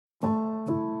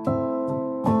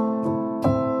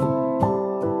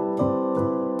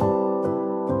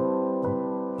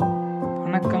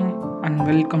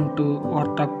Welcome to war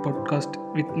talk podcast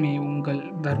with me உங்கள்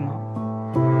தர்மா.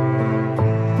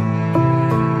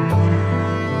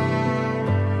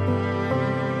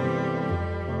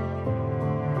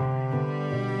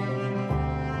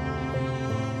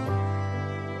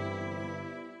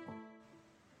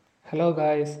 Hello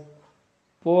guys,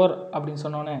 போர் அப்படின்னு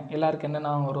சொன்னோன்னே எல்லாருக்கும் என்ன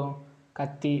ஞாபகம் வரும்?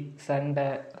 கத்தி, சண்டை,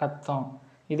 ரத்தம்.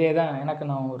 இதே தான் எனக்கு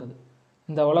ஞாபகம் வருது.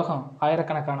 இந்த உலகம்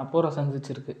ஆயிரக்கணக்கான போரை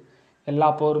சந்திச்சிருக்கு. எல்லா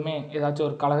போருமே ஏதாச்சும்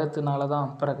ஒரு கலகத்தினால தான்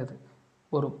பிறகுது.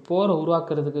 ஒரு போரை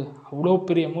உருவாக்குறதுக்கு அவ்வளோ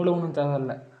பெரிய மூளை ஒன்றும்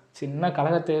தேவையில்லை. சின்ன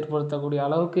கலகத்தை ஏற்படுத்தக்கூடிய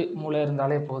அளவுக்கு மூளை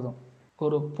இருந்தாலே போதும்.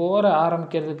 ஒரு போரை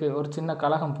ஆரம்பிக்கிறதுக்கு ஒரு சின்ன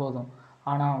கலகம் போதும்.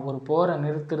 ஆனால் ஒரு போரை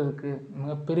நிறுத்துறதுக்கு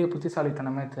மிகப்பெரிய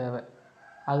புத்திசாலித்தனமே தேவை.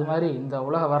 அது மாதிரி இந்த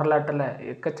உலக வரலாற்றில்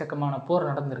எக்கச்சக்கமான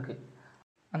போர் நடந்திருக்கு.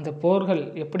 அந்த போர்கள்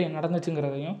எப்படி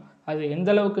நடந்துச்சுங்கிறதையும் அது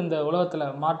எந்தளவுக்கு இந்த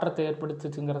உலகத்தில் மாற்றத்தை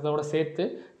ஏற்படுத்துச்சுங்கிறதோட சேர்த்து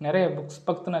நிறைய புக்ஸ்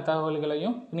பற்றின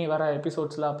தகவல்களையும் இனி வர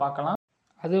எபிசோட்ஸில் பார்க்கலாம்.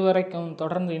 அது வரைக்கும்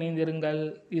தொடர்ந்து இணைந்திருங்கள்.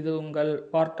 இது உங்கள்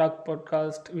war talk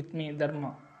podcast with me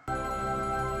Dharma.